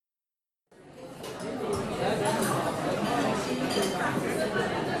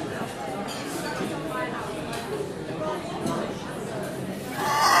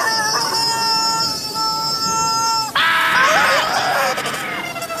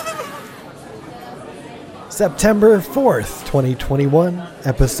September 4th, 2021,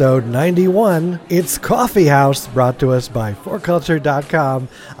 episode 91. It's Coffee House, brought to us by 4culture.com.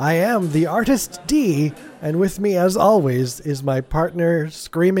 I am the artist D, and with me, as always, is my partner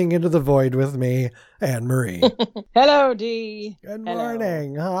screaming into the void with me, Anne Marie. Hello, D. Good Hello.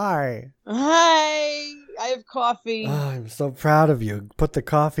 morning. Hi. Hi. I have coffee. Oh, I'm so proud of you. Put the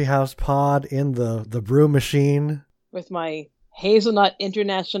Coffee House pod in the brew machine. With my Hazelnut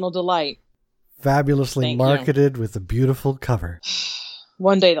International Delight. Fabulously Thank marketed with a beautiful cover.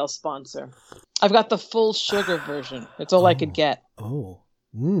 One day they'll sponsor. I've got the full sugar version. It's all I could get. Oh.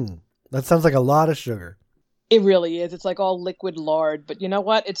 That sounds like a lot of sugar. It really is. It's like all liquid lard. But you know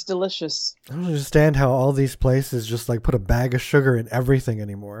what? It's delicious. I don't understand how all these places just like put a bag of sugar in everything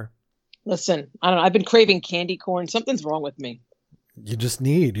anymore. Listen, I don't know. I've been craving candy corn. Something's wrong with me. You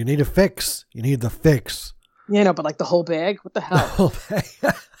need a fix. You need the fix. You know, but like the whole bag? What the hell?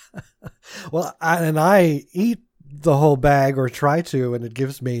 Well, I eat the whole bag or try to, and it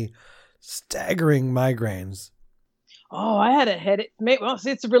gives me staggering migraines. Oh, I had a headache. Well,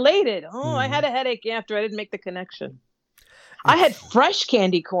 see, it's related. I had a headache after. I didn't make the connection. I had fresh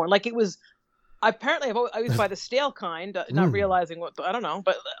candy corn. Like it was, apparently I always buy the stale kind, not realizing what, I don't know.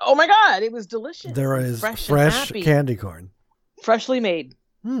 But oh my God, it was delicious. There is fresh candy corn. Freshly made.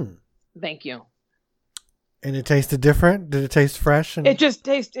 Thank you. And it tasted different? Did it taste fresh? It just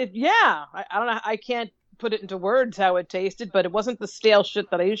tasted, yeah. I don't know. I can't put it into words how it tasted, but it wasn't the stale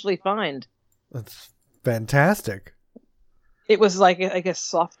shit that I usually find. That's fantastic. It was like, I guess,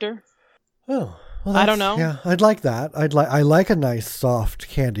 softer. Oh, well, I don't know. Yeah, I'd like that. I like a nice soft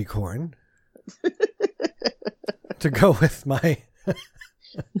candy corn to go with my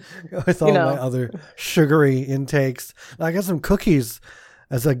my other sugary intakes. I got some cookies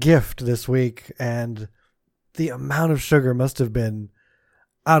as a gift this week, and the amount of sugar must have been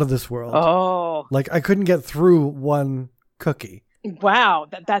out of this world. Oh, like I couldn't get through one cookie. Wow,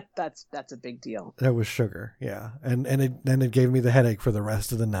 that's a big deal. That was sugar, yeah, and it gave me the headache for the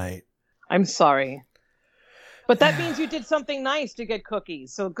rest of the night. I'm sorry, but that means you did something nice to get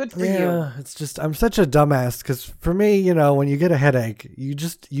cookies. So good for you. Yeah, it's just I'm such a dumbass because for me, when you get a headache, you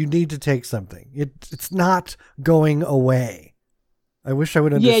need to take something. It's not going away. I wish I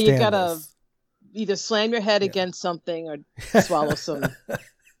would understand. Yeah, you gotta this. Either slam your head against something or swallow some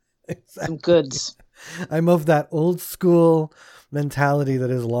goods. I'm of that old school mentality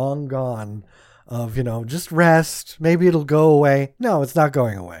that is long gone of, just rest. Maybe it'll go away. No, it's not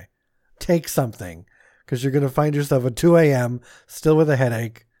going away. Take something because you're going to find yourself at 2 a.m. still with a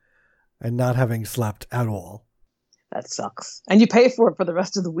headache and not having slept at all. That sucks. And you pay for it for the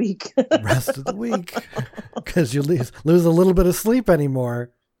rest of the week. Rest of the week because you lose a little bit of sleep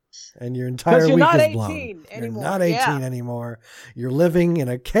anymore. And your entire week is blown. You're not 18 anymore. You're living in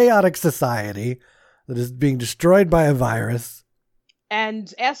a chaotic society that is being destroyed by a virus.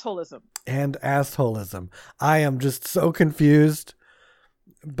 And assholism. I am just so confused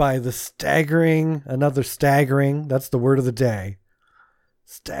by the that's the word of the day.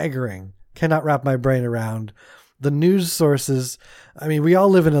 Staggering. Cannot wrap my brain around. The news sources, we all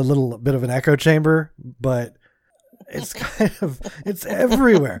live in a little bit of an echo chamber, but it's it's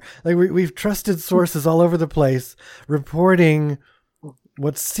everywhere. Like we've trusted sources all over the place reporting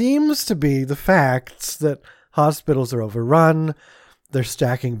what seems to be the facts that hospitals are overrun. They're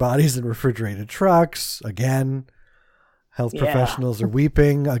stacking bodies in refrigerated trucks again. Health professionals are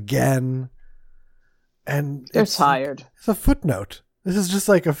weeping again. And they're tired. It's a footnote. This is just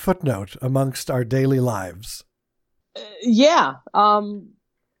like a footnote amongst our daily lives. Yeah,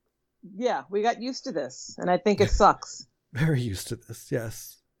 we got used to this, and I think it sucks. Very used to this.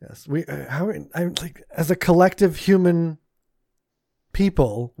 Yes. We, I'm like, as a collective human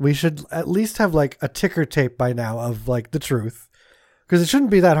people, we should at least have like a ticker tape by now of like the truth, because it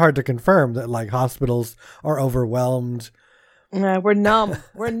shouldn't be that hard to confirm that like hospitals are overwhelmed. We're numb.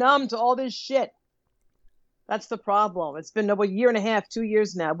 We're numb to all this shit. That's the problem. It's been a year and a half, 2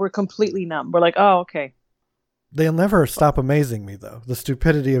 years now. We're completely numb. We're like, oh, okay. They'll never stop amazing me, though. The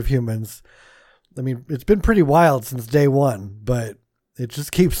stupidity of humans. It's been pretty wild since day one, but it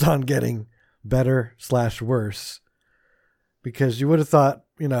just keeps on getting better/worse. Because you would have thought,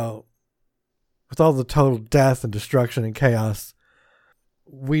 with all the total death and destruction and chaos,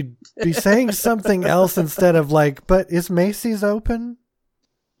 we'd be saying something else instead of like, but is Macy's open?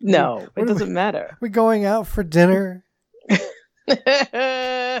 No, it doesn't matter. We're going out for dinner.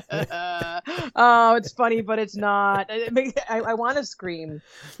 Oh, it's funny, but it's not. I want to scream.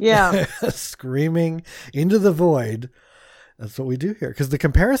 Yeah. Screaming into the void. That's what we do here. Because the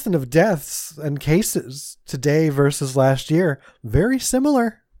comparison of deaths and cases today versus last year, very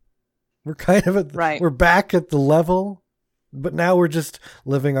similar. We're kind of Right. we're back at the level, but now we're just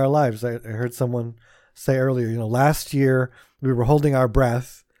living our lives. I heard someone say earlier, last year we were holding our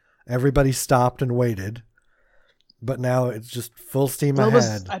breath. Everybody stopped and waited. But now it's just full steam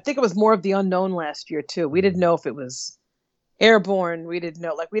ahead. I think it was more of the unknown last year too. We didn't know if it was airborne. We didn't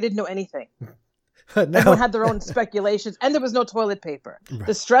know anything. But now, everyone had their own speculations, and there was no toilet paper. Right.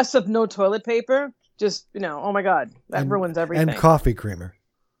 The stress of no toilet paper, just oh my God, that ruins everything. And coffee creamer.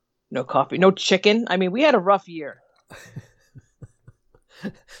 No coffee, no chicken. I mean, we had a rough year.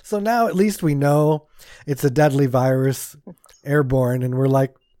 So now at least we know it's a deadly virus, airborne, and we're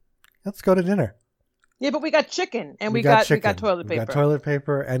like, let's go to dinner. Yeah, but we got chicken, and we got toilet paper. We got toilet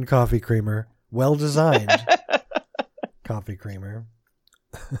paper and coffee creamer. Well designed coffee creamer.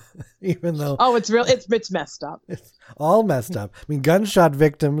 Even though it's messed up. It's all messed up. I mean, gunshot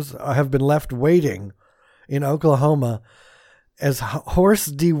victims have been left waiting in Oklahoma as horse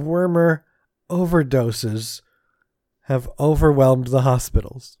dewormer overdoses have overwhelmed the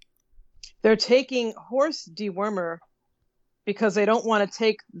hospitals. They're taking horse dewormer because they don't want to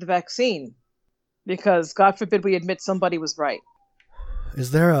take the vaccine. Because, God forbid, we admit somebody was right. Is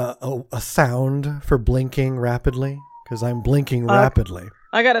there a sound for blinking rapidly? Because I'm blinking rapidly.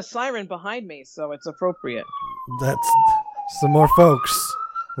 I got a siren behind me, so it's appropriate. That's some more folks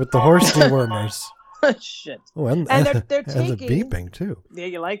with the horse dewormers. Shit. Oh, and they're taking... And the beeping, too. Yeah,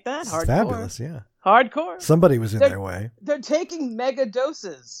 you like that? Hardcore. Fabulous, yeah. Hardcore. Somebody was in their way. They're taking mega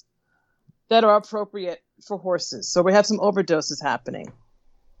doses that are appropriate for horses. So we have some overdoses happening.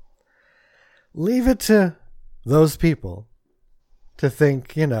 Leave it to those people to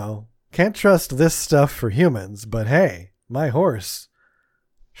think, can't trust this stuff for humans, but hey, my horse,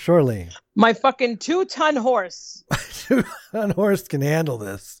 surely. My fucking 2-ton horse. 2-ton horse can handle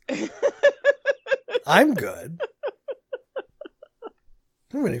this. I'm good.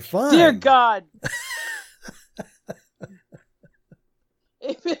 I'm really fine. Dear God.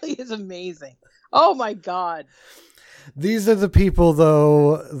 It really is amazing. Oh my God. These are the people,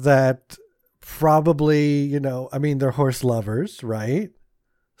 though, that probably, they're horse lovers, right?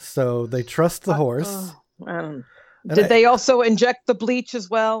 So they trust the horse. Did they also inject the bleach as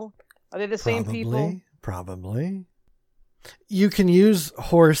well? Are they the same people? Probably. You can use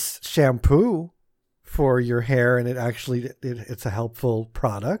horse shampoo for your hair, and it's a helpful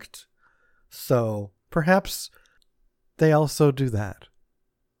product. So perhaps they also do that.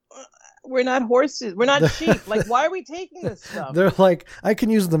 We're not horses. We're not sheep. Like, why are we taking this stuff? They're like, I can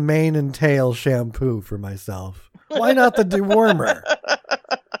use the mane and tail shampoo for myself. Why not the dewormer?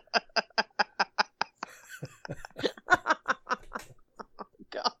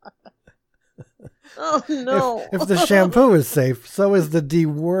 God. Oh, no. If the shampoo is safe, so is the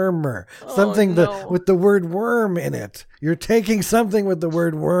dewormer. Something with the word worm in it. You're taking something with the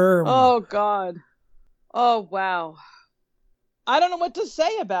word worm. Oh, God. Oh, wow. I don't know what to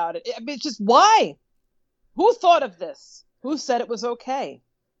say about it. I mean, it's just why? Who thought of this? Who said it was okay?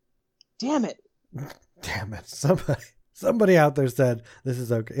 Damn it. Damn it. Somebody out there said this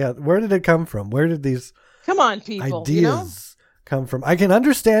is okay. Yeah, where did it come from? Where did these people, ideas come from? I can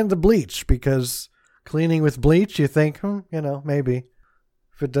understand the bleach because cleaning with bleach, you think, maybe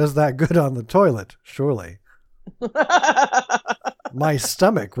if it does that good on the toilet, surely my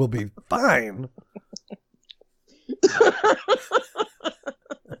stomach will be fine.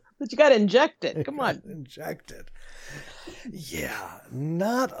 But you got to inject it. Come on. Inject it. Yeah.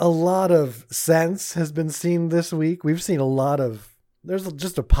 Not a lot of sense has been seen this week. We've seen there's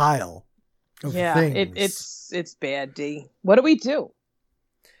just a pile of things. It's bad, D. What do we do?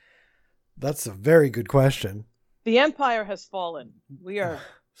 That's a very good question. The empire has fallen. We are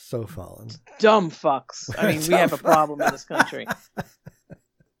so fallen. Dumb fucks. I mean, we have a problem in this country.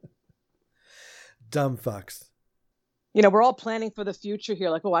 Dumb fucks. We're all planning for the future here.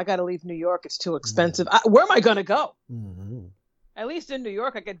 Like, I got to leave New York. It's too expensive. Where am I going to go? Mm-hmm. At least in New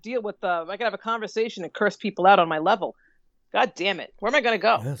York, I could deal with I could have a conversation and curse people out on my level. God damn it. Where am I going to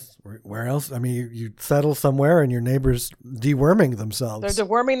go? Yes. Where else? I mean, you settle somewhere and your neighbor's deworming themselves. They're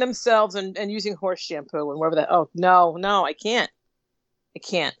deworming themselves and using horse shampoo and wherever that. Oh, no, I can't.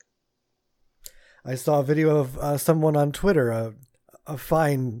 I saw a video of someone on Twitter, a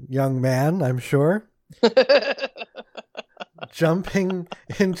fine young man, I'm sure. Jumping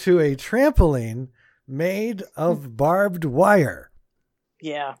into a trampoline made of barbed wire.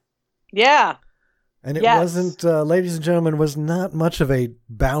 Yeah. And it wasn't, ladies and gentlemen, was not much of a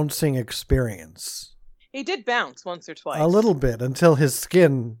bouncing experience. He did bounce once or twice. A little bit until his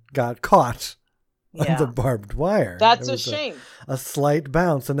skin got caught on the barbed wire. That's a shame. A slight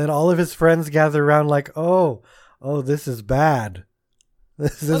bounce. And then all of his friends gather around like, oh, this is bad.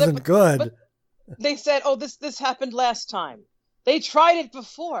 This isn't good. But they said, "Oh, this happened last time. They tried it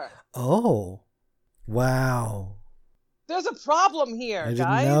before." Oh, wow. There's a problem here, I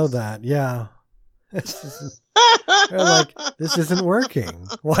guys. didn't know that. Yeah. They're like, this isn't working.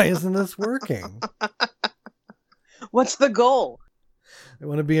 Why isn't this working? What's the goal? They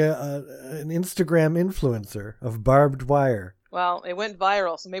want to be an Instagram influencer of barbed wire. Well, it went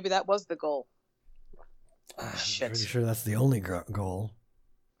viral, so maybe that was the goal. I'm Shit. pretty sure that's the only goal.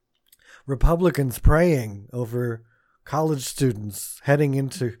 Republicans praying over college students heading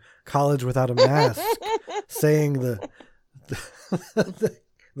into college without a mask, saying the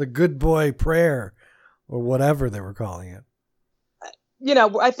good boy prayer or whatever they were calling it. You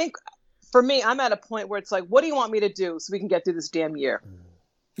know, I think for me, I'm at a point where it's like, what do you want me to do so we can get through this damn year?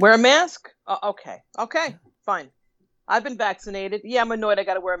 Wear a mask? Okay, fine. I've been vaccinated. Yeah, I'm annoyed I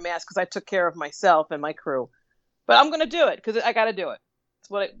got to wear a mask because I took care of myself and my crew. But I'm going to do it because I got to do it.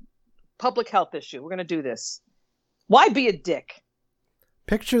 It's public health issue. We're going to do this. Why be a dick?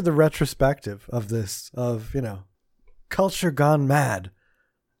 Picture the retrospective of this, culture gone mad.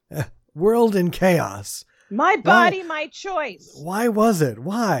 World in chaos. My body, my choice. Why was it?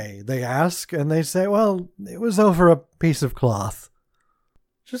 Why? They ask, and they say, well, it was over a piece of cloth.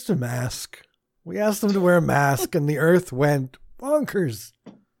 Just a mask. We asked them to wear a mask, and the earth went bonkers.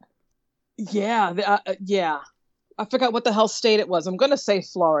 Yeah, yeah. I forgot what the hell state it was. I'm going to say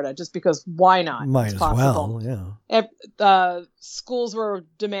Florida, just because why not? Might as well, yeah. Schools were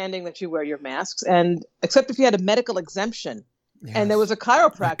demanding that you wear your masks, and except if you had a medical exemption. Yes. And there was a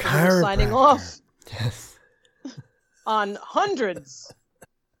chiropractor who was signing off on hundreds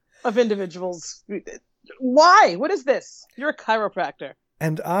of individuals. Why? What is this? You're a chiropractor.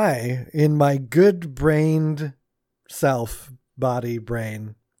 And I, in my good-brained self, body,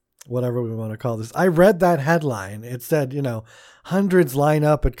 brain, whatever we want to call this, I read that headline. It said, hundreds line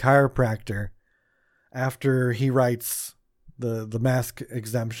up at chiropractor after he writes the mask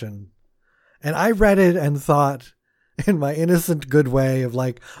exemption. And I read it and thought, in my innocent good way of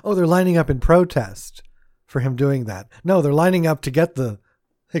like, oh, they're lining up in protest for him doing that. No, they're lining up to get the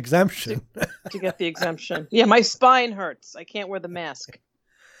exemption. To get the exemption. Yeah, my spine hurts. I can't wear the mask.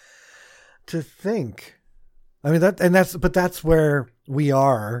 To think. I mean, that's where we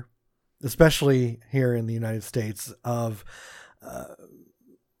are, especially here in the United States, of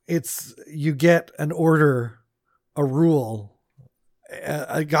you get an order, a rule,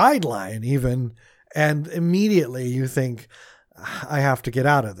 a guideline even, and immediately you think, I have to get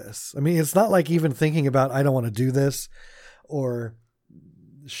out of this. I mean, it's not like even thinking about, I don't want to do this, or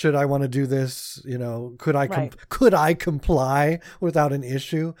should I want to do this? Could I comply without an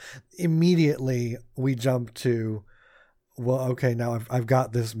issue? Immediately we jump to, well, okay, now I've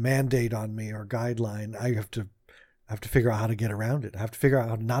got this mandate on me or guideline. I have to figure out how to get around it. I have to figure out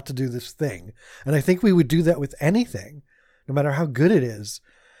how not to do this thing. And I think we would do that with anything, no matter how good it is.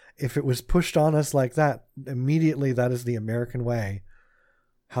 If it was pushed on us like that, immediately that is the American way.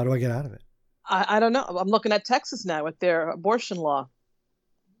 How do I get out of it? I don't know. I'm looking at Texas now with their abortion law.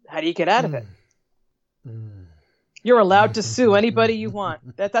 How do you get out of it? You're allowed to sue anybody you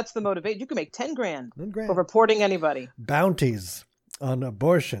want. That's the motivation. You can make 10 grand for reporting anybody. Bounties on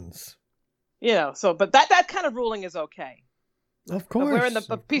abortions. But that kind of ruling is okay. Of course. But wearing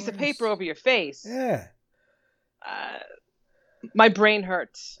a piece of paper over your face. Yeah. My brain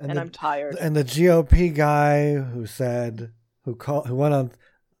hurts and I'm tired. And the GOP guy who went on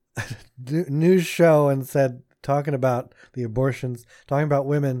a news show and said, talking about the abortions, talking about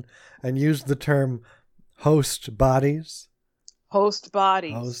women, and used the term host bodies. Host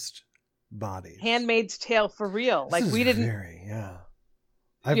bodies. Host bodies. Handmaid's Tale for real. This like we didn't.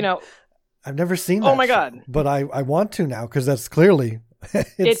 I've never seen that. Oh my God! But I want to now because that's clearly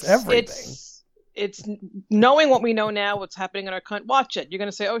it's everything. It's knowing what we know now, what's happening in our country. Watch it. You're going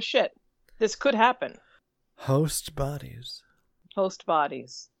to say, "Oh shit, this could happen." Host bodies. Host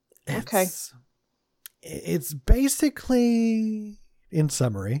bodies. Okay. It's basically, in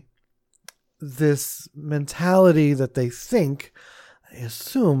summary, this mentality that they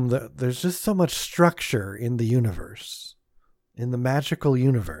assume that there's just so much structure in the universe, in the magical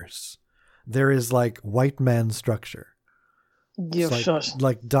universe. There is like white man structure. Yeah,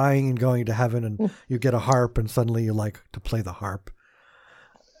 like dying and going to heaven, and you get a harp, and suddenly you like to play the harp.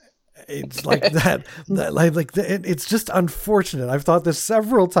 It's like that. It's just unfortunate. I've thought this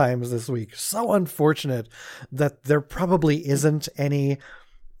several times this week. So unfortunate that there probably isn't any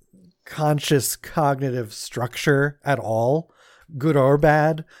conscious cognitive structure at all, good or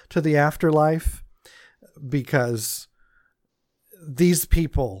bad, to the afterlife, because these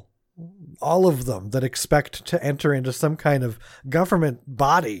people all of them that expect to enter into some kind of government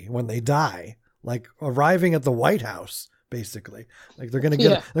body when they die, like arriving at the White House, basically. Like they're going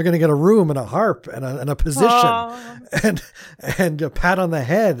to get a room and a harp and a position and a pat on the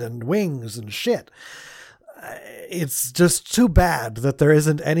head and wings and shit. It's just too bad that there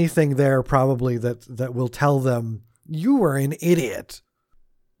isn't anything there probably that will tell them you were an idiot.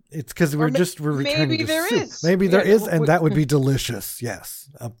 It's because we're returning to soup. Maybe there is, and that would be delicious. Yes,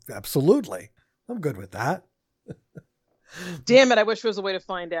 absolutely. I'm good with that. Damn it! I wish there was a way to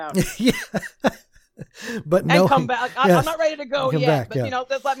find out. Yeah, but and come back. I'm not ready to go yet, but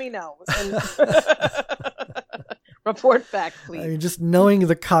just let me know. And report back, please. I mean, just knowing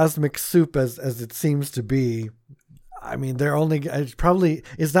the cosmic soup as it seems to be. I mean, probably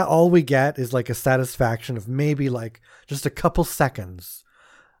is that all we get is like a satisfaction of maybe like just a couple seconds.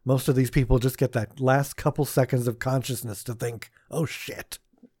 Most of these people just get that last couple seconds of consciousness to think, "Oh shit."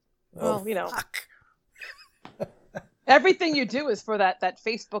 Well, fuck. Everything you do is for that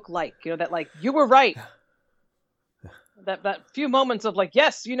Facebook like, that like you were right. That few moments of like,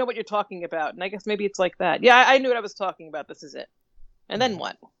 yes, you know what you're talking about, and I guess maybe it's like that. Yeah, I knew what I was talking about. This is it. And then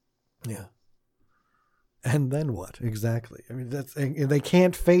what? Yeah. And then what? Exactly. I mean, they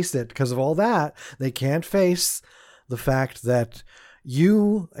can't face it because of all that. They can't face the fact that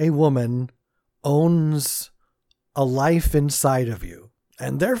you, a woman, owns a life inside of you.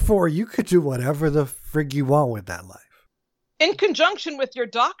 And therefore, you could do whatever the frig you want with that life. In conjunction with your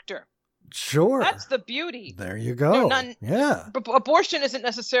doctor. Sure. That's the beauty. There you go. Yeah. Abortion isn't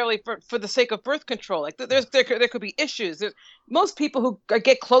necessarily for the sake of birth control. Like there could be issues. Most people who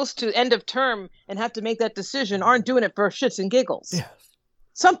get close to end of term and have to make that decision aren't doing it for shits and giggles. Yes.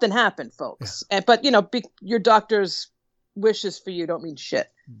 Something happened, folks. Yeah. But your doctor's wishes for you don't mean shit,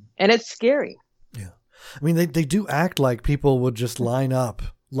 and it's scary. Yeah. I mean, they do act like people would just line up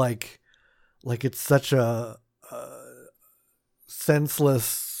like it's such a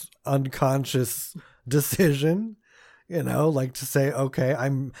senseless, unconscious decision, like to say, okay,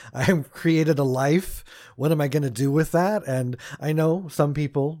 I've created a life. What am I going to do with that? And I know some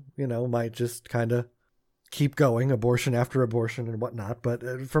people, might just kind of keep going, abortion after abortion and whatnot.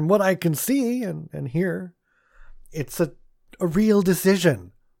 But from what I can see and hear, it's a real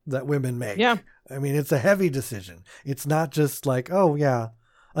decision that women make. Yeah. I mean, it's a heavy decision. It's not just like, oh yeah,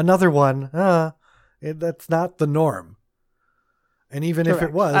 another one. That's not the norm. And even Correct. If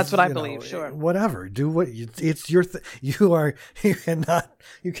it was, that's what I believe. Sure. Whatever. Do what it's your, you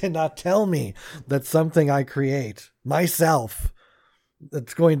cannot tell me that something I create myself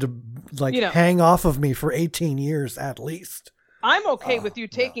that's going to hang off of me for 18 years at least. I'm okay with you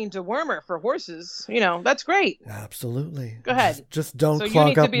taking dewormer for horses. That's great. Absolutely. Go ahead. Just don't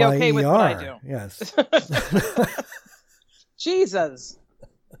clog up my okay ER. With what I do. Yes. Jesus.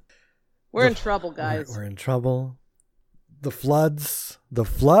 We're in trouble, guys. We're in trouble. The floods.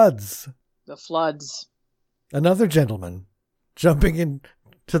 Another gentleman jumping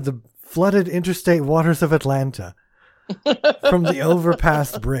into the flooded interstate waters of Atlanta from the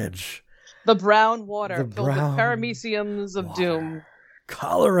overpass bridge. The brown water filled with parameciums of doom.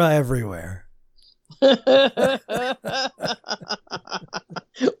 Cholera everywhere.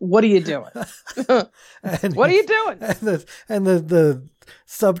 What are you doing? What are you doing? And the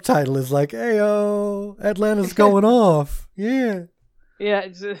subtitle is like, "Hey-oh, Atlanta's going off." Yeah. Yeah.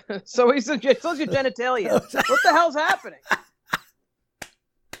 So he's your genitalia. What the hell's happening?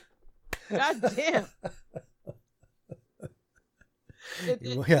 God damn.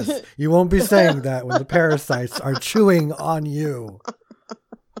 Yes, you won't be saying that when the parasites are chewing on you.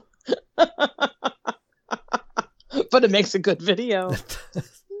 But it makes a good video.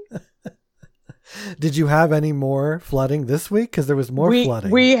 Did you have any more flooding this week? Because there was more flooding.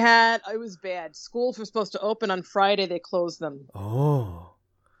 It was bad. Schools were supposed to open on Friday. They closed them. Oh.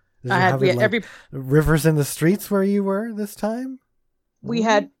 We had every rivers in the streets where you were this time? We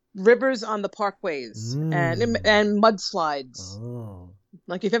had rivers on the parkways and mudslides. Oh.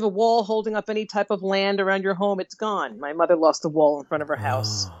 Like if you have a wall holding up any type of land around your home, it's gone. My mother lost a wall in front of her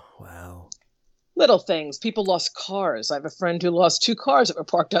house. Oh, wow. Little things. People lost cars. I have a friend who lost 2 cars that were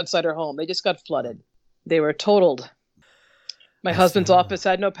parked outside her home. They just got flooded. They were totaled. My husband's office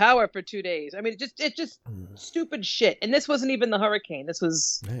had no power for 2 days. I mean, it's just stupid shit. And this wasn't even the hurricane. This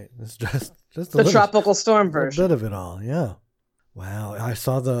was it's just the tropical storm version. A bit of it all, yeah. Wow. I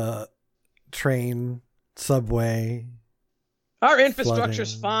saw the train, subway. Our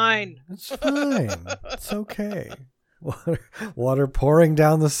infrastructure's fine. It's fine. It's okay. Water pouring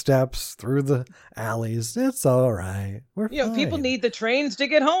down the steps, through the alleys. It's all right. We're fine. People need the trains to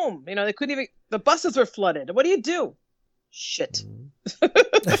get home. They couldn't even, the buses were flooded. What do you do? Shit.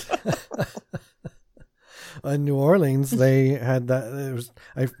 In New Orleans, they had that.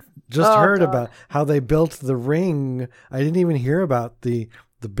 I just heard God. about how they built the ring. I didn't even hear about the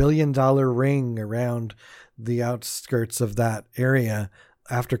 $1 billion ring around the outskirts of that area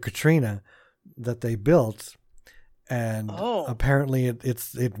after Katrina that they built, and apparently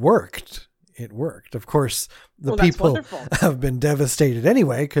it worked. It worked. Of course, the people have been devastated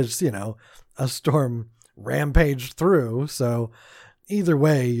anyway because a storm rampaged through. So either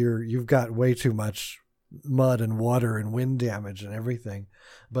way, you've got way too much mud and water and wind damage and everything.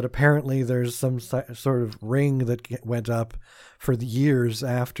 But apparently there's some sort of ring that went up for the years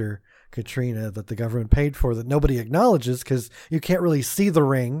after Katrina that the government paid for that nobody acknowledges because you can't really see the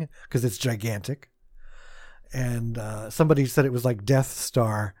ring because it's gigantic. And somebody said it was like Death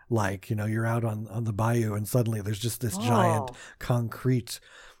Star, like, you're out on the bayou and suddenly there's just this giant concrete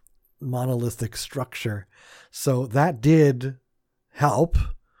monolithic structure. So that did help.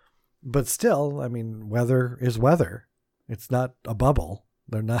 But still, I mean, weather is weather. It's not a bubble.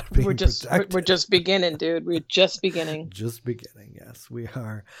 They're not being protected. We're just beginning, dude. We're just beginning. Just beginning, yes. We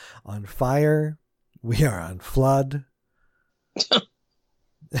are on fire. We are on flood.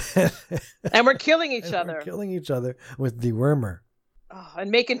 And we're killing each other. We're killing each other with dewormer. Oh, and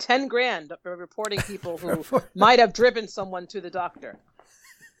making $10,000 for reporting people who might have driven someone to the doctor.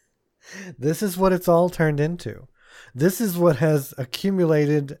 This is what it's all turned into. This is what has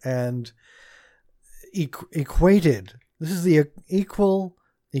accumulated and equated. This is the equal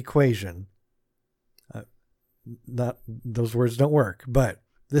equation. Not those words don't work, but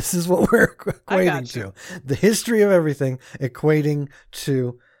this is what we're equating to. The history of everything equating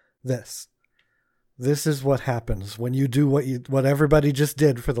to this. This is what happens when you do what everybody just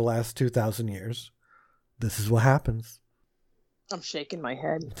did for the last 2,000 years. This is what happens. I'm shaking my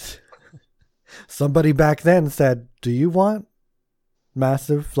head. Somebody back then said, do you want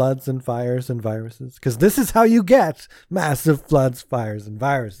massive floods and fires and viruses? Because this is how you get massive floods, fires, and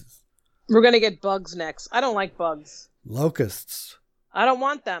viruses. We're going to get bugs next. I don't like bugs. Locusts. I don't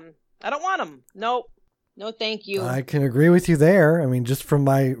want them. I don't want them. Nope. No, thank you. I can agree with you there. I mean, just from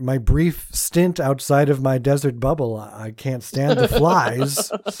my brief stint outside of my desert bubble, I can't stand the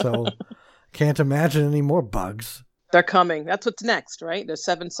flies. So can't imagine any more bugs. They're coming. That's what's next, right? There's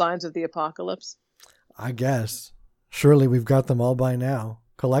 7 signs of the apocalypse. I guess. Surely we've got them all by now.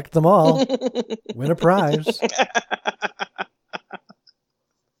 Collect them all. Win a prize.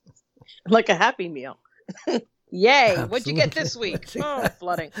 Like a Happy Meal. Yay. Absolutely. What'd you get this week? Oh,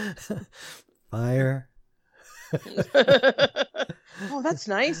 flooding. Fire. Oh, that's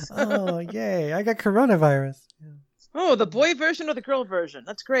nice. Oh, yay. I got coronavirus. Oh, the boy version or the girl version?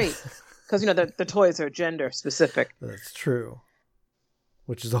 That's great. Because, the toys are gender specific. That's true.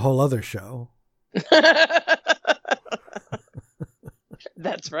 Which is a whole other show.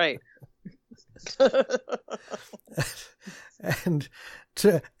 That's right. And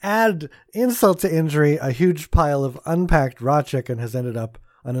to add insult to injury, a huge pile of unpacked raw chicken has ended up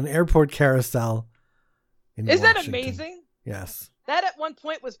on an airport carousel in Washington. Isn't that amazing? Yes. That at one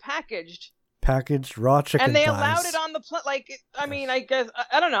point was packaged raw chicken and they thighs. allowed it on the I guess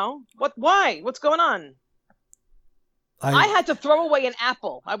I don't know why what's going on. I had to throw away an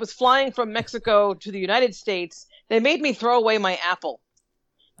apple. I was flying from Mexico to the United States. They made me throw away my apple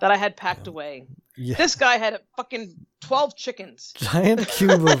that I had packed away. Yeah. This guy had fucking 12 chickens. Giant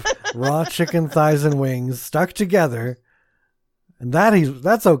cube of raw chicken thighs and wings stuck together, and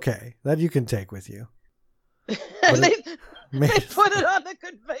that's okay. That you can take with you. And they put it on the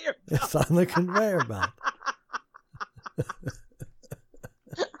conveyor belt. It's on the conveyor belt.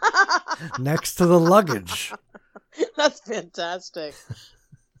 Next to the luggage. That's fantastic.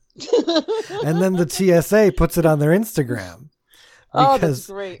 And then the TSA puts it on their Instagram. Because that's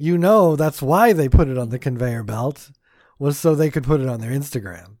great. That's why they put it on the conveyor belt, was so they could put it on their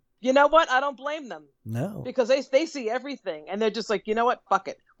Instagram. You know what? I don't blame them. No. Because they see everything and they're just like, you know what? Fuck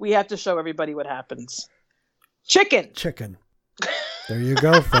it. We have to show everybody what happens. Chicken. There you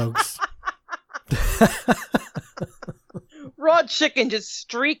go, folks. Raw chicken just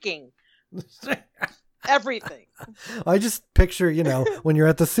streaking. Everything. I just picture, when you're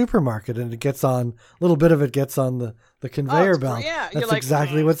at the supermarket and a little bit of it gets on the conveyor belt. Yeah, that's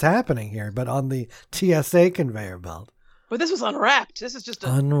exactly what's happening here, but on the TSA conveyor belt. But this was unwrapped. This is just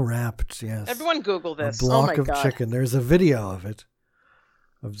unwrapped, yes. Everyone Google this. A block of chicken. There's a video of it,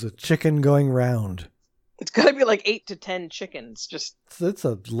 of the chicken going round. It's got to be like 8 to 10 chickens. It's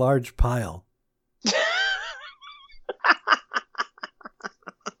a large pile.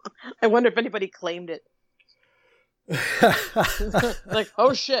 I wonder if anybody claimed it. Like,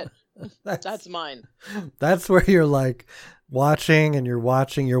 oh shit, That's mine. That's where you're like watching and you're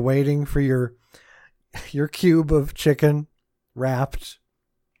waiting for your cube of chicken wrapped,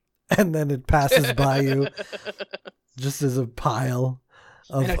 and then it passes by you just as a pile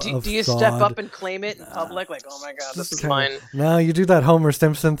of do you sod. step up and claim it in public? Like, oh my God, this is mine. No, you do that Homer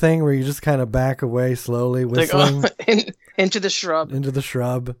Simpson thing where you just kind of back away slowly, whistling. Like, into the shrub. Into the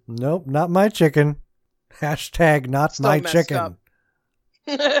shrub. Nope, not my chicken. Hashtag not Still my messed chicken. up.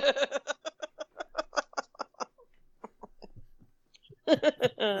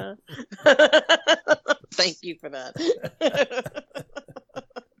 Thank you for that.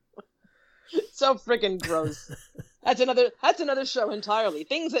 So freaking gross. That's another show entirely.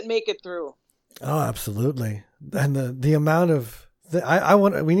 Things that make it through. Oh, absolutely. And the amount of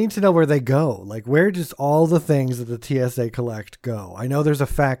we need to know where they go. Like, where does all the things that the TSA collect go? I know there's a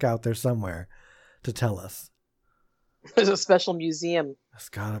FAQ out there somewhere to tell us. There's a special museum. It's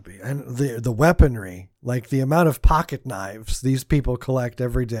gotta be. And the weaponry, like the amount of pocket knives these people collect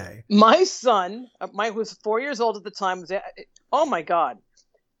every day. My son, who was 4 years old at the time, oh my God.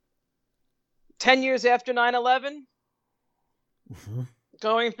 10 years after 9/11,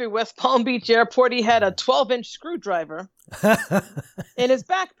 going through West Palm Beach Airport, he had a 12-inch screwdriver in his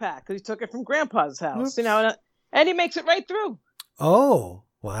backpack because he took it from Grandpa's house. Oops. And he makes it right through. Oh,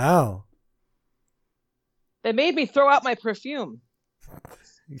 wow. They made me throw out my perfume.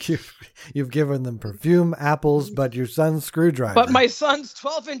 You've given them perfume, apples, but your son's screwdriver. But my son's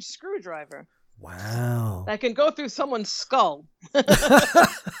 12-inch screwdriver. Wow. That can go through someone's skull.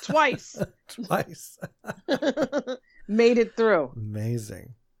 Twice. Made it through.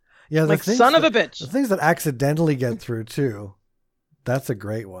 Amazing. Yeah, like son of a bitch. The things that accidentally get through too. That's a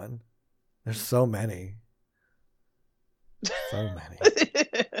great one. There's so many. So many.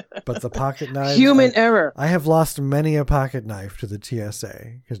 But the pocket knife. Human error. I have lost many a pocket knife to the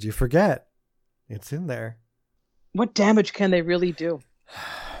TSA because you forget it's in there. What damage can they really do?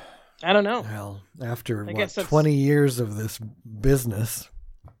 I don't know. Well, after 20 years of this business,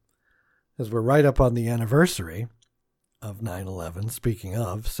 because we're right up on the anniversary of 9/11, speaking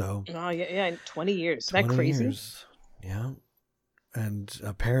of, so. Oh, yeah, 20 years. Isn't that crazy? Years. Yeah. And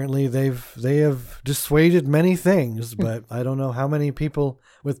apparently they have dissuaded many things, but I don't know how many people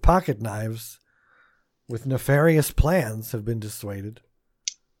with pocket knives with nefarious plans have been dissuaded.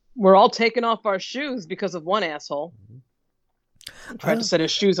 We're all taking off our shoes because of one asshole. Tried to set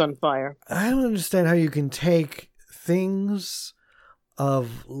his shoes on fire. I don't understand how you can take things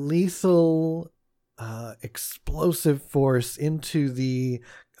of lethal explosive force into the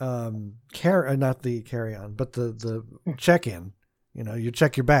not the carry-on, but the check-in. You know, you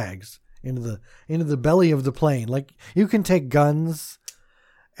check your bags into the belly of the plane. Like, you can take guns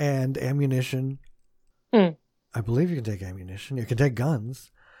and ammunition. I believe you can take ammunition. You can take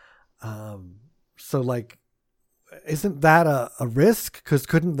guns. So, like, isn't that a risk? Because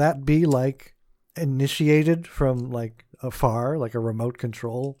couldn't that be, like, initiated from, like, afar, like a remote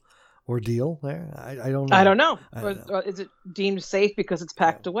control ordeal there? I don't know. I don't know. Or is it deemed safe because it's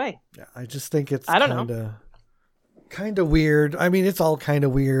packed away? Yeah, I just think it's kind of weird. I mean, it's all kind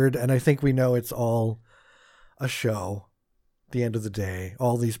of weird, and I think we know it's all a show at the end of the day.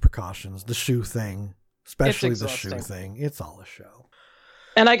 All these precautions, the shoe thing, especially the shoe thing, it's all a show.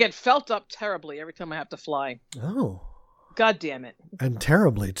 And I get felt up terribly every time I have to fly. Oh. God damn it. And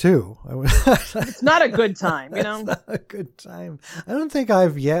terribly, too. It's not a good time, you know? It's not a good time. I don't think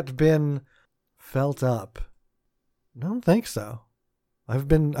I've yet been felt up. I don't think so. I've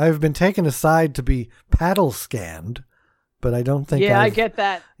been taken aside to be paddle scanned, but I don't think. Yeah, I get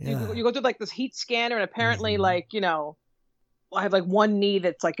that. Yeah. You go through like this heat scanner, and apparently, like, you know, I have like one knee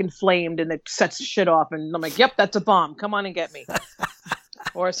that's like inflamed, and it sets shit off, and I'm like, "Yep, that's a bomb. Come on and get me."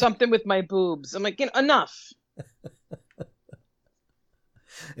 Or something with my boobs. I'm like, enough.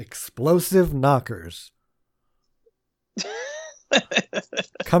 Explosive knockers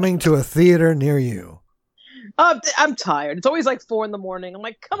coming to a theater near you. I'm tired. It's always like 4 a.m. I'm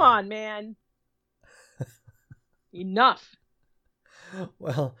like, come on, man. Enough.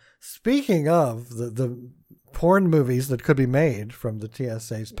 Well, speaking of the porn movies that could be made from the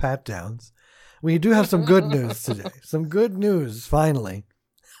TSA's pat downs, we do have some good news today. Some good news, finally,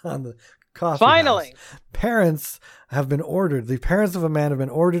 on the coffee Finally. house. The parents of a man have been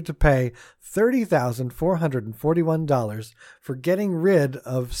ordered to pay $30,441 for getting rid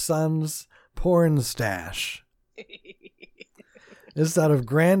of son's porn stash. This is out of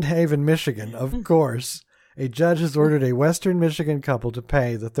Grand Haven, Michigan. Of course, a judge has ordered a Western Michigan couple to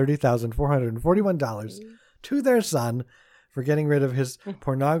pay the $30,441 to their son for getting rid of his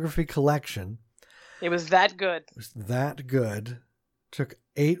pornography collection. It was that good. It was that good Took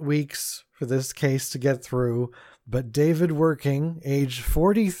 8 weeks for this case to get through, but David Working, age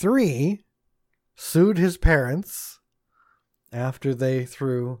 43, sued his parents after they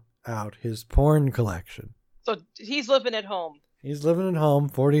threw out his porn collection. So he's living at home. He's living at home,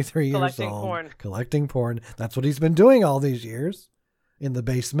 43 years Collecting old. porn. Collecting porn. That's what he's been doing all these years in the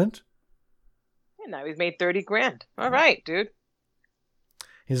basement. And now he's made $30,000. All right, dude.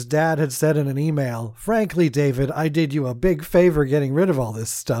 His dad had said in an email, "Frankly, David, I did you a big favor getting rid of all this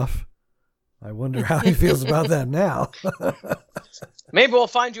stuff." I wonder how he feels about that now. Maybe we'll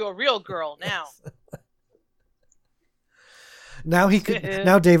find you a real girl now.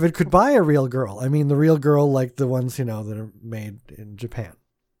 Now David could buy a real girl. I mean, the real girl, like the ones, that are made in Japan.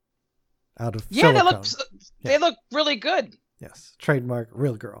 Out of silicone. They look really good. Yes. Trademark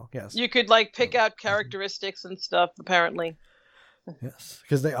real girl. Yes. You could pick out characteristics and stuff, apparently. Yes.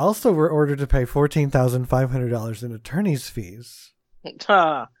 Because they also were ordered to pay $14,500 in attorney's fees.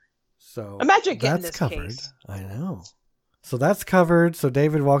 So imagine getting that's this covered. case. I know. So that's covered. So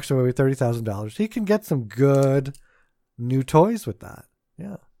David walks away with $30,000. He can get some good new toys with that.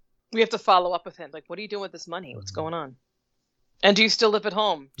 Yeah. We have to follow up with him. What are you doing with this money? What's going on? And do you still live at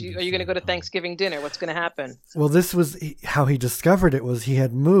home? Are you going to go to Thanksgiving dinner? What's going to happen? Well, this was how he discovered it. Was he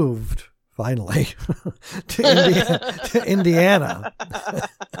had moved finally to Indiana.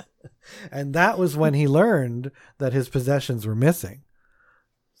 And that was when he learned that his possessions were missing.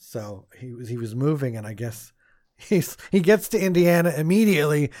 So he was moving, and I guess he gets to Indiana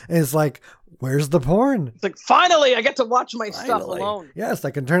immediately and is like, "Where's the porn?" It's finally I get to watch my stuff alone. Yes,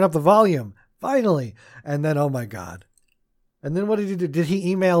 I can turn up the volume. Finally. And then, oh my God. And then what did he do? Did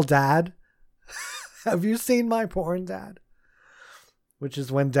he email Dad? "Have you seen my porn, Dad?" Which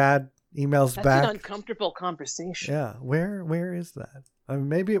is when Dad emails back. That's an uncomfortable conversation. Yeah. Where is that? I mean,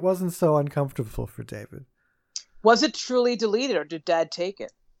 maybe it wasn't so uncomfortable for David. Was it truly deleted, or did Dad take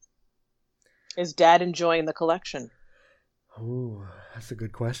it? Is Dad enjoying the collection? Oh, that's a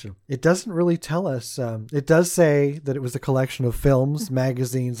good question. It doesn't really tell us. It does say that it was a collection of films,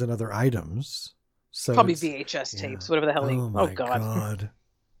 magazines, and other items. So probably VHS tapes, whatever the hell. Oh God.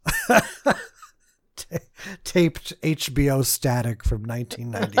 Taped HBO static from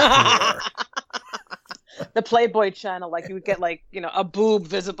 1994. The Playboy channel, you would get a boob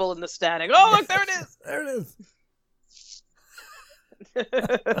visible in the static. Oh, look, there it is. There it is.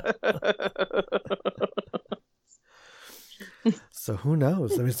 So who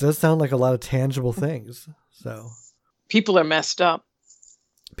knows? I mean, it does sound like a lot of tangible things. So people are messed up.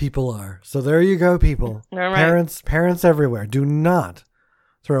 People are. So there you go, people. All right. Parents everywhere, do not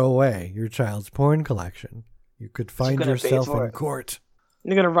throw away your child's porn collection. You could find yourself in court.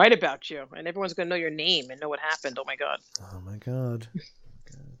 They're going to write about you, and everyone's going to know your name and know what happened. Oh my God. Oh my God.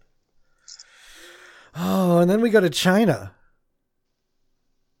 Oh, and then we go to China.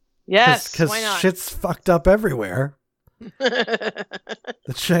 Yes, because why not? Shit's fucked up everywhere. The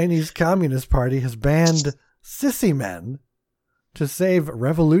Chinese Communist Party has banned sissy men to save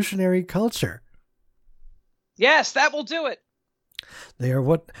revolutionary culture. Yes, that will do it. They are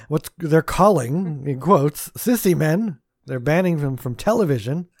what they're calling, in quotes, sissy men. They're banning them from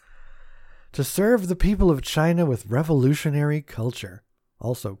television to serve the people of China with revolutionary culture.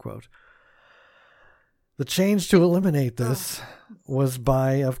 Also, quote. The change to eliminate this was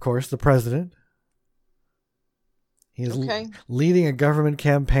by, of course, the president. He is leading a government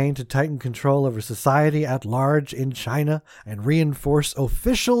campaign to tighten control over society at large in China and reinforce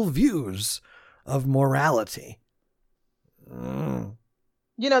official views of morality.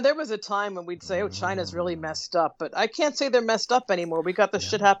 There was a time when we'd say, oh, China's really messed up, but I can't say they're messed up anymore. We got this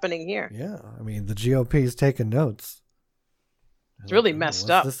shit happening here. Yeah, I mean, the GOP's taking notes. It's really messed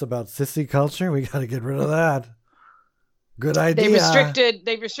up. What's this about sissy culture? We got to get rid of that. Good idea.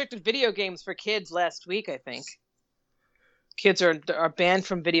 They restricted video games for kids last week, I think. Kids are banned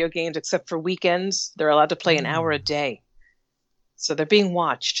from video games except for weekends. They're allowed to play an hour a day. So they're being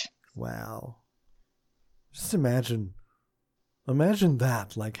watched. Wow. Just imagine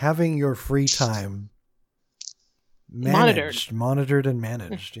that, having your free time monitored and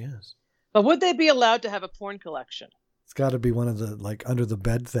managed, yes. But would they be allowed to have a porn collection? It's got to be one of the under the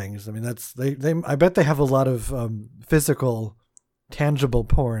bed things. I mean, that's they. I bet they have a lot of physical, tangible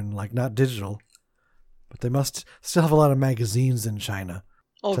porn, not digital. But they must still have a lot of magazines in China.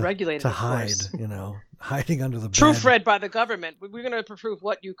 Oh, regulated to hide, hiding under the bed. Proofread by the government. We're going to approve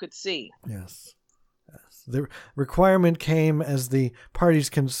what you could see. Yes. The requirement came as the party's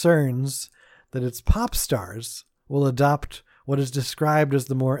concerns that its pop stars will adopt what is described as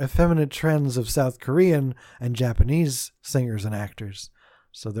the more effeminate trends of South Korean and Japanese singers and actors.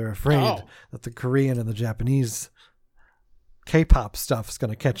 So they're afraid that the Korean and the Japanese K-pop stuff's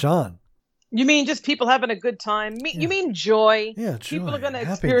going to catch on. You mean just people having a good time? You mean joy? Yeah, joy. People are going to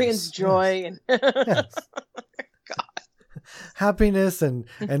Happiness. experience joy. Yes. Yes. God. Happiness and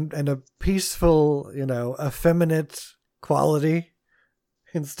a peaceful, effeminate quality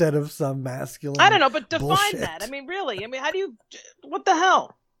instead of some masculine. I don't know, but define bullshit. that. I mean, really. I mean, how do you? What the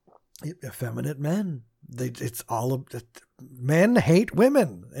hell? Effeminate men. It's all of men hate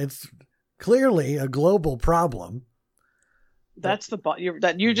women. It's clearly a global problem. That's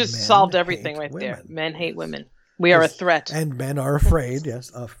you just Men solved everything hate right there. women. Men hate women. We are a threat. And men are afraid,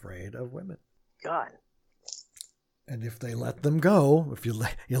 yes, afraid of women. God. And if they let them go, if you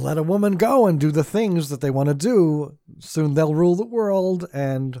let a woman go and do the things that they want to do, soon they'll rule the world,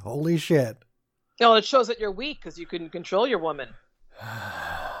 and holy shit. No, it shows that you're weak because you couldn't control your woman.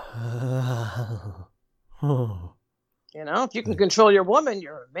 If you can control your woman,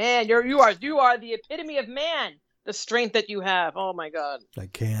 you're a man. You are the epitome of man. The strength that you have. Oh my God. I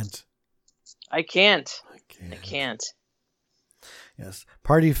can't. Yes.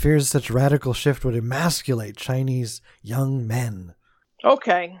 Party fears such radical shift would emasculate Chinese young men.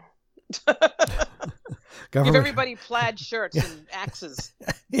 Okay. Give everybody plaid shirts and axes.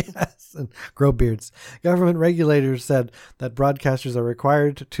 Yes, and grow beards. Government regulators said that broadcasters are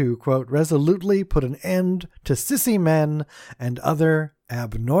required to, quote, resolutely put an end to sissy men and other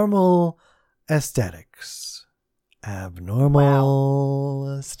abnormal aesthetics.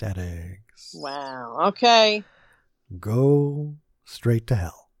 Abnormal aesthetics. Wow. Okay. Go straight to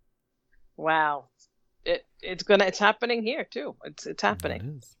hell. Wow. It's happening here too. It's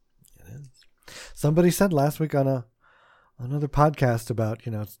happening. It is. Somebody said last week on another podcast about,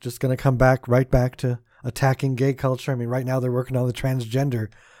 it's just going to come right back to attacking gay culture. I mean, right now they're working on the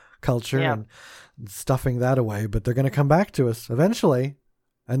transgender culture and stuffing that away, but they're going to come back to us eventually.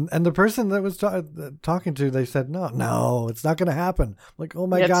 And the person that was talking to, they said, no, it's not going to happen. I'm like, oh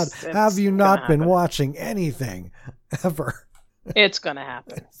my God, have you not been watching anything ever? It's going to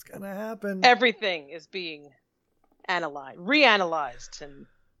happen. It's going to happen. Everything is being reanalyzed and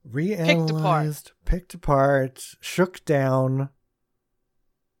picked apart, shook down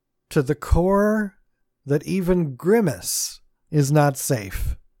to the core that even Grimace is not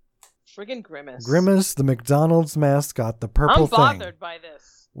safe. Friggin' Grimace. Grimace, the McDonald's mascot, the purple thing. I'm bothered by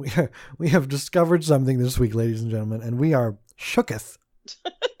this. We have discovered something this week, ladies and gentlemen, and we are shooketh.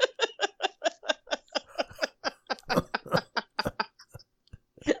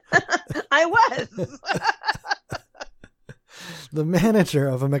 I was. The manager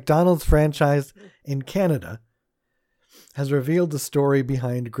of a McDonald's franchise in Canada has revealed the story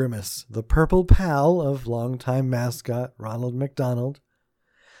behind Grimace, the purple pal of longtime mascot Ronald McDonald.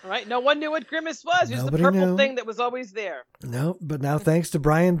 Right? No one knew what Grimace was. It was the purple thing that was always there. No, but now thanks to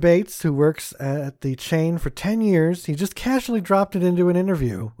Brian Bates, who works at the chain for 10 years, he just casually dropped it into an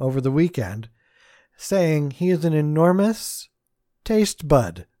interview over the weekend, saying he is an enormous taste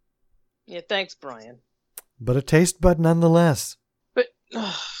bud. Yeah, thanks, Brian. But a taste bud nonetheless. But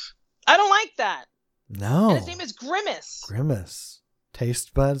I don't like that. No. And his name is Grimace. Grimace.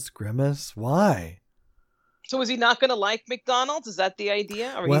 Taste buds, Grimace. Why? So is he not going to like McDonald's? Is that the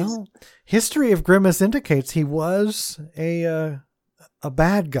idea? Or history of Grimace indicates he was a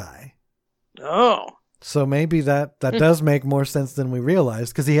bad guy. Oh. So maybe that does make more sense than we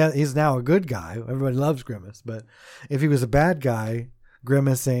realized, because he's now a good guy. Everybody loves Grimace. But if he was a bad guy,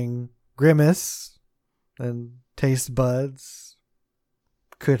 grimacing Grimace and taste buds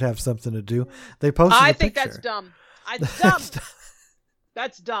could have something to do. They posted I think that's dumb.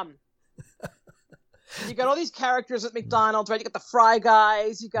 That's dumb. You got all these characters at McDonald's, right? You got the Fry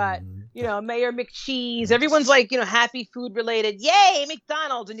Guys. You got, Mayor McCheese. Everyone's like, happy food related. Yay,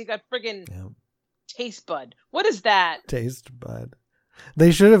 McDonald's. And you got friggin' Taste Bud. What is that? Taste Bud.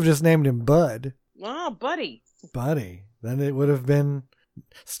 They should have just named him Bud. Oh, Buddy. Buddy. Then it would have been...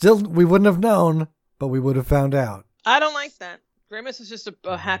 Still, we wouldn't have known, but we would have found out. I don't like that. Grimace is just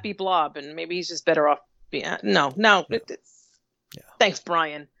a happy blob, and maybe he's just better off being... No. Thanks,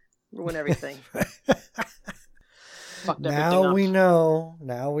 Brian. Ruin everything. Now we know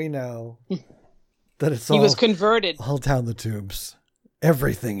that it's he was converted. All down the tubes.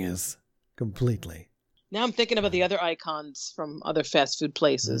 Everything is completely. Now I'm thinking about the other icons from other fast food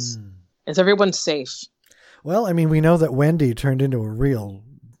places. Is everyone safe? Well, I mean, we know that Wendy turned into a real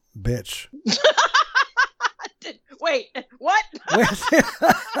bitch. Wait, what?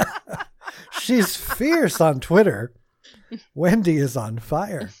 She's fierce on Twitter. Wendy is on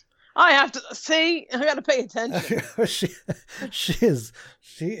fire. I have to see. I got to pay attention. She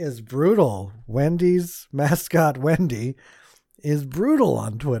is brutal. Wendy's mascot, Wendy, is brutal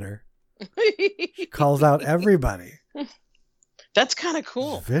on Twitter. She calls out everybody. That's kind of It's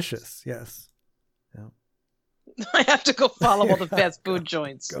cool. vicious, yes. I have to go follow all the fast food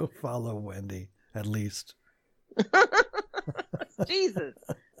joints. Go follow Wendy, at least. Jesus.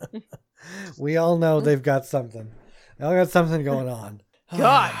 We all know they've got something. They all got something going on.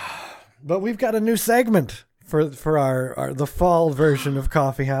 God. But we've got a new segment for our the fall version of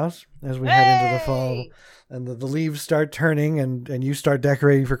Coffee House as we head into the fall. And the leaves start turning and you start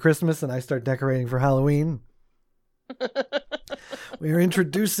decorating for Christmas and I start decorating for Halloween. We are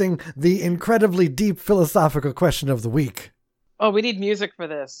introducing the incredibly deep philosophical question of the week. Oh, we need music for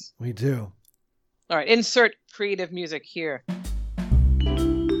this. We do. All right, insert creative music here.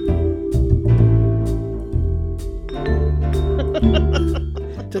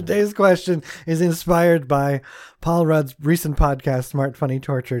 Today's question is inspired by Paul Rudd's recent podcast, Smart, Funny,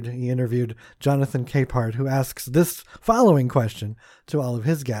 Tortured. He interviewed Jonathan Capehart, who asks this following question to all of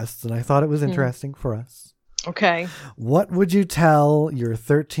his guests, and I thought it was interesting for us. Okay. What would you tell your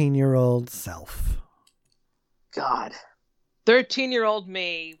 13-year-old self? God. 13-year-old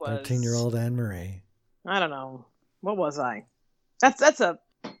me was... 13-year-old Anne-Marie. I don't know. What was I? That's a...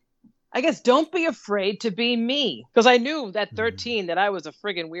 I guess don't be afraid to be me. Because I knew at 13 that I was a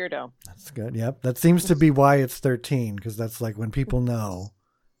friggin' weirdo. That's good. Yep. That seems to be why it's 13, because that's like when people know.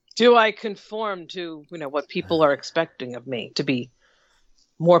 Do I conform to, what people are expecting of me to be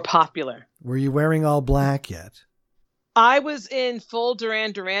more popular? Were you wearing all black yet? I was in full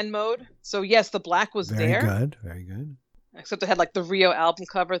Duran Duran mode. So yes, the black was there. Very good. Very good. Except I had like the Rio album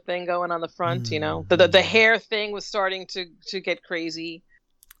cover thing going on the front, The hair thing was starting to get crazy.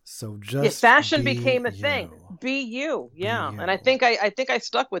 So just fashion became a thing. Be you, yeah. Be you. And I think I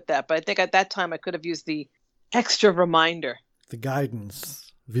stuck with that, but I think at that time I could have used the extra reminder, the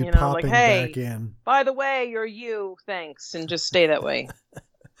guidance, of you popping like, hey, back in. By the way, you're you, thanks, and just stay that way.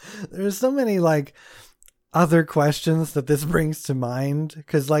 There's so many like other questions that this brings to mind,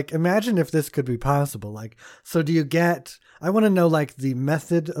 because like imagine if this could be possible. Like, so do you get? I want to know like the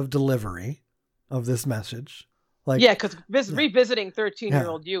method of delivery of this message. Like, yeah, because revisiting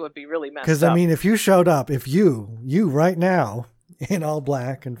 13-year-old you would be really messed up. Because, I mean, if you showed up, if you right now, in all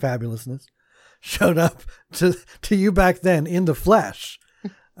black and fabulousness, showed up to you back then in the flesh,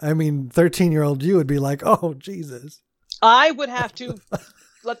 I mean, 13-year-old you would be like, oh, Jesus. I would have to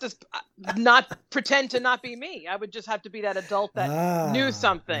let this not pretend to not be me. I would just have to be that adult that knew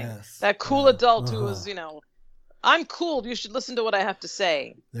something. Yes. That cool adult who was, I'm cool. You should listen to what I have to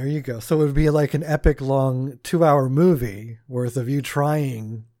say. There you go. So it would be like an epic long 2-hour movie worth of you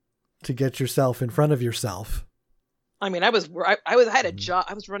trying to get yourself in front of yourself. I mean, I had a job.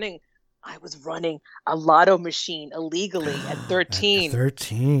 I was running a lotto machine illegally at 13. At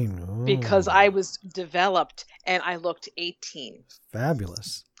 13. Ooh. Because I was developed and I looked 18.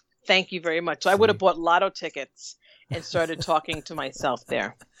 Fabulous. Thank you very much. So I would have bought lotto tickets and started talking to myself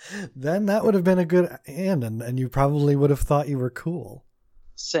there. Then that would have been a good end, and you probably would have thought you were cool.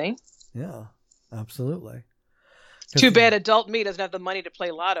 See? Yeah, absolutely. Too bad adult me doesn't have the money to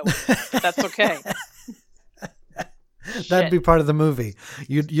play lotto. That's okay. That'd be part of the movie.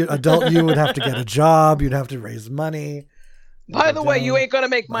 Adult you would have to get a job. You'd have to raise money. By the way, you ain't going to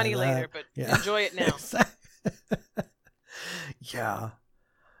make money later, but enjoy it now. Yeah.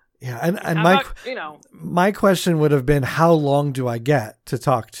 Yeah, and my question would have been, how long do I get to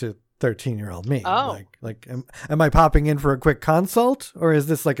talk to 13-year-old me? Oh. Like am I popping in for a quick consult, or is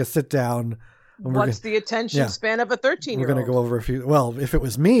this like a sit down? What's the attention span of a 13-year-old? We're going to go over a few. Well, if it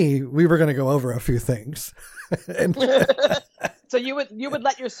was me, we were going to go over a few things. So you would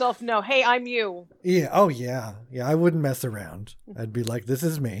let yourself know, hey, I'm you. Yeah. Oh, yeah. Yeah. I wouldn't mess around. I'd be like, this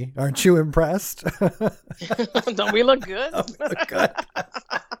is me. Aren't you impressed? Don't we look good? Oh, we look good.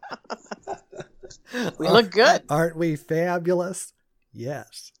 We look good. Aren't we fabulous?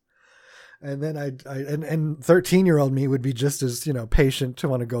 Yes. And then and 13-year-old me would be just as, patient to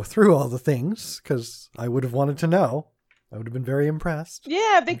want to go through all the things, because I would have wanted to know. I would have been very impressed.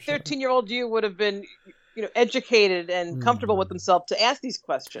 Yeah, I think 13-year-old you would have been, educated and comfortable with himself to ask these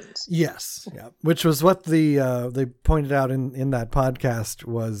questions. Yes. Yeah. Which was what they pointed out in that podcast,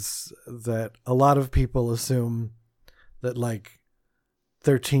 was that a lot of people assume that like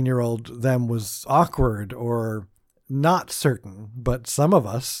 13-year-old them was awkward or not certain, but some of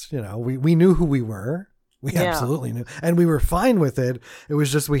us, we knew who we were. We absolutely knew, and we were fine with it. It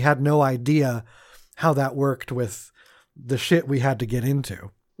was just, we had no idea how that worked with the shit we had to get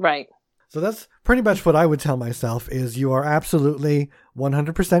into. Right. So that's pretty much what I would tell myself, is you are absolutely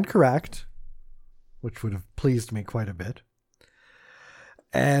 100% correct, which would have pleased me quite a bit.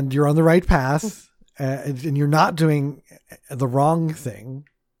 And you're on the right path, and you're not doing the wrong thing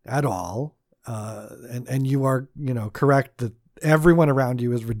at all. And you are, correct that everyone around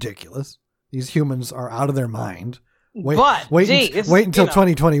you is ridiculous. These humans are out of their mind. Wait until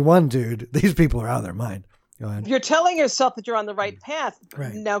 2021, dude. These people are out of their mind. Go ahead. You're telling yourself that you're on the right path.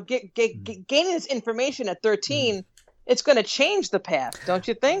 Right. Now, gaining this information at 13, it's going to change the path, don't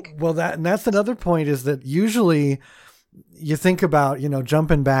you think? Well, that's another point, is that usually you think about,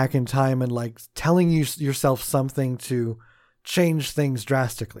 jumping back in time and like telling yourself something to change things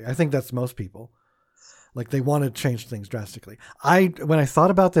drastically. I think that's most people. Like they want to change things drastically. When I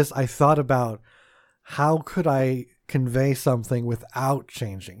thought about this, I thought about how could I convey something without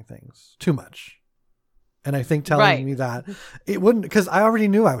changing things too much. And I think telling me that it wouldn't, because I already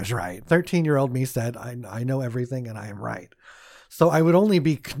knew I was right. 13-year-old me said, I know everything and I am right. So I would only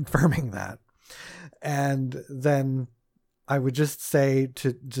be confirming that. And then I would just say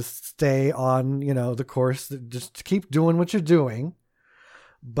to just stay on, the course, just keep doing what you're doing.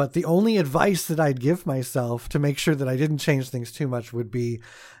 But the only advice that I'd give myself to make sure that I didn't change things too much would be,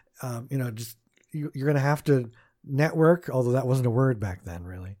 just you're going to have to network, although that wasn't a word back then,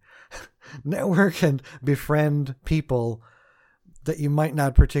 really. Network and befriend people that you might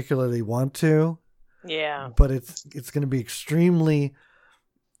not particularly want to. Yeah. But it's going to be extremely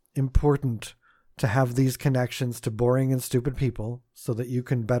important to have these connections to boring and stupid people so that you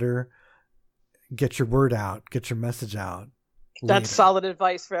can better get your word out, get your message out. That's solid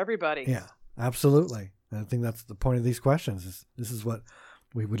advice for everybody. Yeah, absolutely. And I think that's the point of these questions. This is what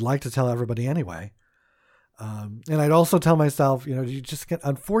we would like to tell everybody anyway. And I'd also tell myself,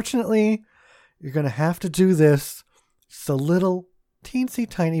 unfortunately, you're going to have to do this just a little teensy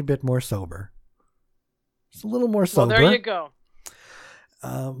tiny bit more sober. Just a little more sober. Well, there you go.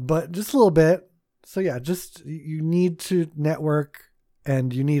 But just a little bit. So yeah, just you need to network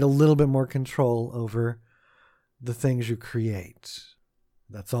and you need a little bit more control over the things you create.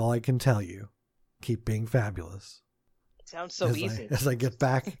 That's all I can tell you. Keep being fabulous. Sounds so easy. As I get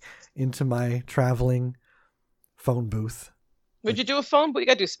back into my traveling phone booth. Would you do a phone booth? You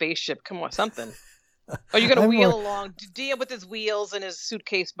got to do spaceship. Come on, something. Or you're going to wheel along, deal with his wheels and his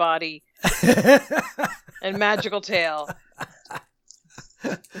suitcase body and magical tail.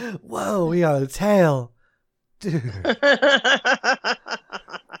 Whoa, we got a tail. Dude.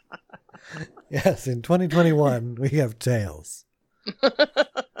 Yes, in 2021, we have tails.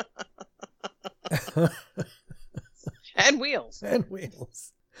 And wheels. And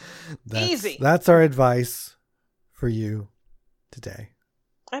wheels. Easy. That's our advice for you today.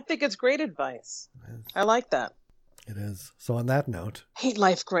 I think it's great advice. I like that. It is. So on that note. Hate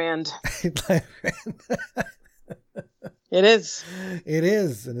life grand. Hate life grand. It is. It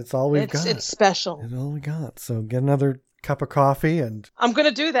is. And it's all we've got. It's special. It's all we got. So get another cup of coffee and. I'm going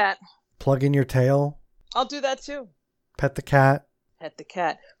to do that. Plug in your tail. I'll do that too. Pet the cat. Pet the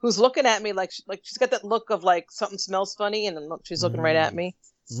cat. Who's looking at me like she's got that look of like something smells funny and then she's looking right at me.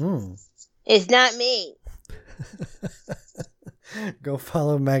 It's not me. Go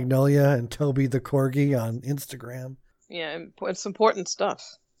follow Magnolia and Toby the Corgi on Instagram. Yeah, it's important stuff.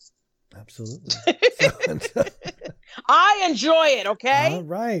 Absolutely. I enjoy it, okay? All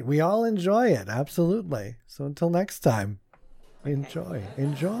right. We all enjoy it. Absolutely. So until next time, enjoy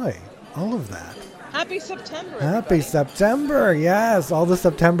all of that. Happy September, everybody. Happy September. Yes. All the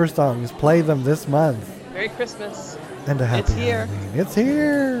September songs. Play them this month. Merry Christmas. And a happy Halloween. It's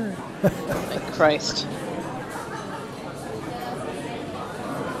here. Thank Christ.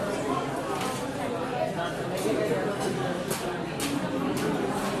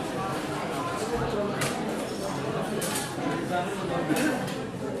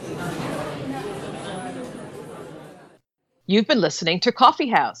 You've been listening to Coffee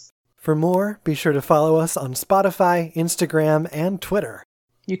House. For more, be sure to follow us on Spotify, Instagram, and Twitter.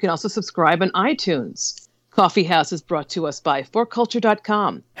 You can also subscribe on iTunes. Coffee House is brought to us by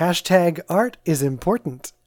forculture.com. #ArtIsImportant.